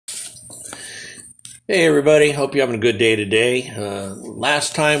Hey everybody, hope you're having a good day today.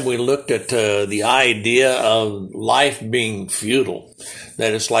 Last time we looked at the idea of life being futile,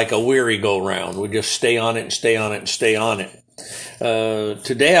 that it's like a merry-go-round. We just stay on it and stay on it and stay on it.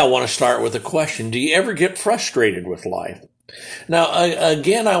 Today I want to start with a question. Do you ever get frustrated with life? Now,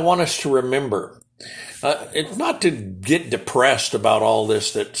 again, I want us to remember, it's not to get depressed about all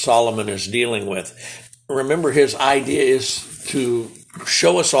this that Solomon is dealing with. Remember, his idea is to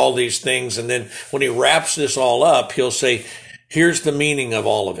show us all these things, and then when he wraps this all up, he'll say, here's the meaning of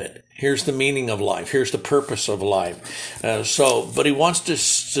all of it. Here's the meaning of life. Here's the purpose of life. But he wants to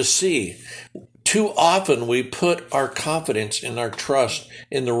see, too often we put our confidence and our trust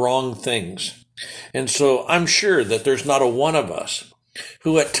in the wrong things. And so I'm sure that there's not a one of us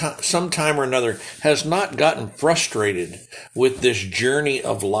who at some time or another has not gotten frustrated with this journey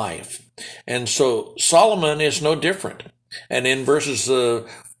of life. And so Solomon is no different. And in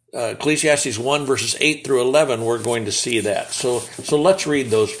Ecclesiastes 1, verses 8 through 11, we're going to see that. So let's read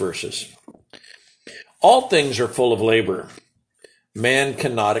those verses. All things are full of labor. Man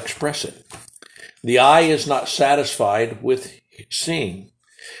cannot express it. The eye is not satisfied with seeing,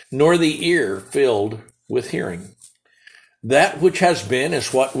 nor the ear filled with hearing. That which has been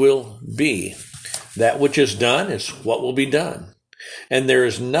is what will be. That which is done is what will be done. And there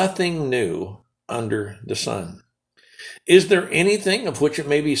is nothing new under the sun. Is there anything of which it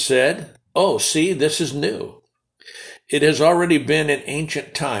may be said, oh, see, this is new? It has already been in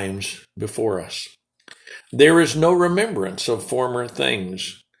ancient times before us. There is no remembrance of former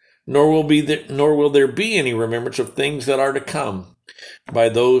things, nor will there be any remembrance of things that are to come by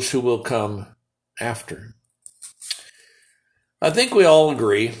those who will come after. I think we all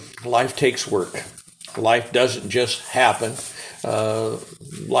agree life takes work. Life doesn't just happen.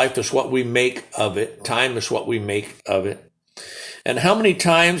 Life is what we make of it. Time is what we make of it. And how many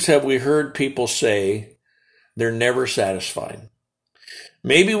times have we heard people say they're never satisfied?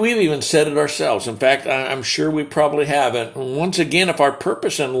 Maybe we've even said it ourselves. In fact, I'm sure we probably haven't. Once again, if our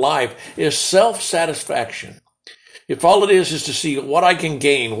purpose in life is self-satisfaction, if all it is to see what I can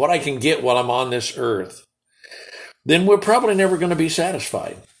gain, what I can get while I'm on this earth, then we're probably never going to be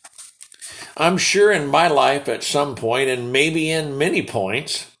satisfied. I'm sure in my life at some point, and maybe in many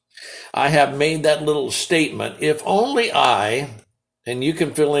points, I have made that little statement, if only I, and you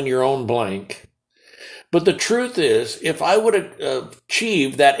can fill in your own blank. But the truth is, if I would have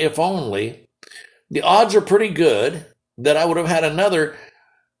achieved that if only, the odds are pretty good that I would have had another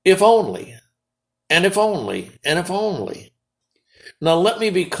if only, and if only, and if only. Now let me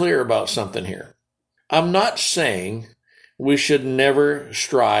be clear about something here. I'm not saying we should never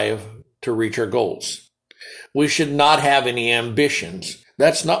strive to reach our goals. We should not have any ambitions.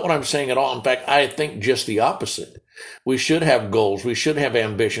 That's not what I'm saying at all. In fact, I think just the opposite. We should have goals. We should have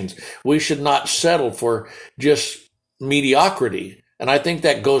ambitions. We should not settle for just mediocrity. And I think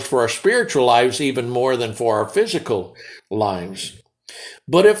that goes for our spiritual lives even more than for our physical lives.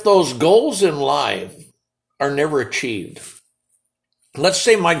 But if those goals in life are never achieved, let's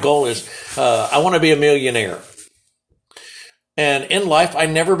say my goal is I want to be a millionaire. And in life, I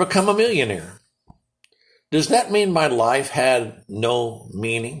never become a millionaire. Does that mean my life had no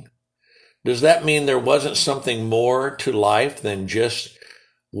meaning? Does that mean there wasn't something more to life than just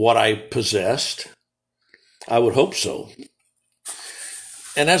what I possessed? I would hope so.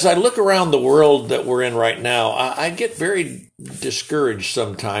 And as I look around the world that we're in right now, I get very discouraged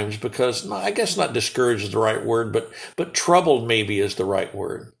sometimes because, I guess not discouraged is the right word, but troubled maybe is the right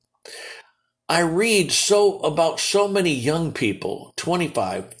word. I read about so many young people,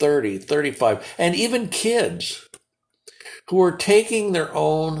 25, 30, 35, and even kids who are taking their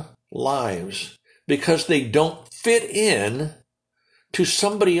own lives because they don't fit in to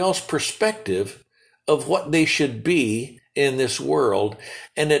somebody else's perspective of what they should be in this world.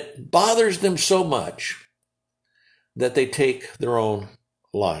 And it bothers them so much that they take their own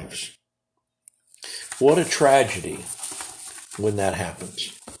lives. What a tragedy when that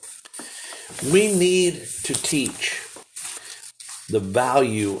happens. We need to teach the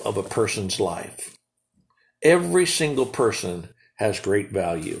value of a person's life. Every single person has great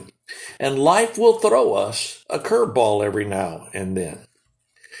value. And life will throw us a curveball every now and then.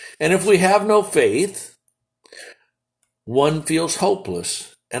 And if we have no faith, one feels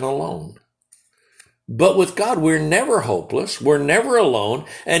hopeless and alone. But with God, we're never hopeless. We're never alone.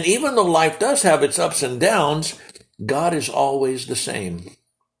 And even though life does have its ups and downs, God is always the same.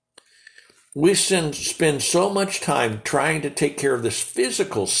 We spend so much time trying to take care of this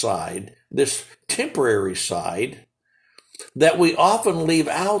physical side, this temporary side, that we often leave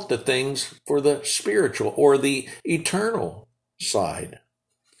out the things for the spiritual or the eternal side.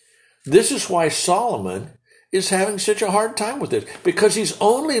 This is why Solomon is having such a hard time with it, because he's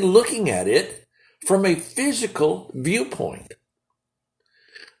only looking at it from a physical viewpoint.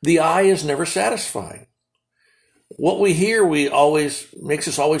 The eye is never satisfied. What we hear makes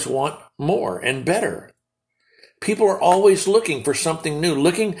us always want more and better. People are always looking for something new,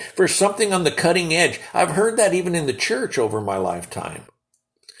 looking for something on the cutting edge. I've heard that even in the church over my lifetime.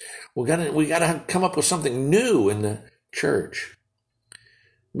 We gotta come up with something new in the church.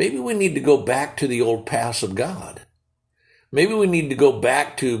 Maybe we need to go back to the old paths of God. Maybe we need to go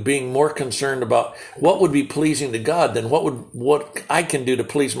back to being more concerned about what would be pleasing to God than what I can do to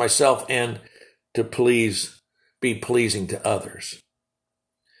please myself and to be pleasing to others.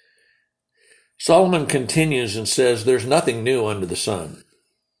 Solomon continues and says, there's nothing new under the sun.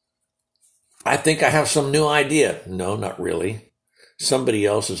 I think I have some new idea. No, not really. Somebody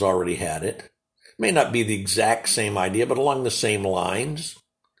else has already had it. May not be the exact same idea, but along the same lines.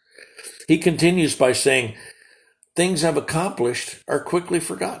 He continues by saying, things I've accomplished are quickly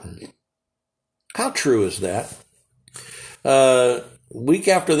forgotten. How true is that? Week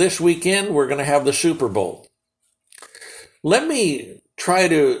after this weekend, we're going to have the Super Bowl. Let me try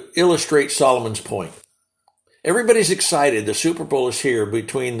to illustrate Solomon's point. Everybody's excited. The Super Bowl is here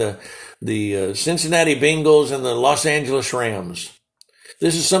between the Cincinnati Bengals and the Los Angeles Rams.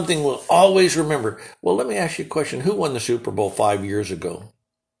 This is something we'll always remember. Well, let me ask you a question. Who won the Super Bowl 5 years ago?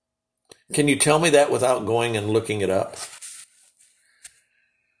 Can you tell me that without going and looking it up?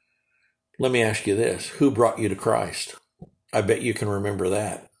 Let me ask you this. Who brought you to Christ? I bet you can remember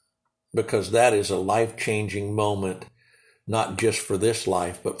that, because that is a life-changing moment, not just for this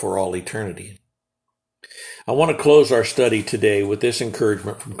life, but for all eternity. I want to close our study today with this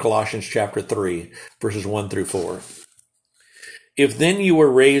encouragement from Colossians chapter 3, verses 1 through 4. If then you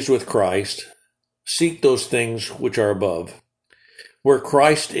were raised with Christ, seek those things which are above, where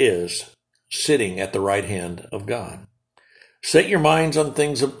Christ is, sitting at the right hand of God. Set your mind on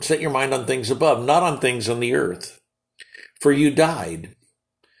things above, not on things on the earth. For you died.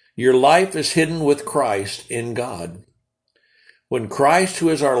 Your life is hidden with Christ in God. When Christ, who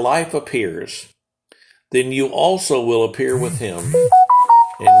is our life, appears, then you also will appear with him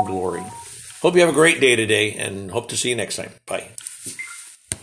in glory. Hope you have a great day today, and hope to see you next time. Bye.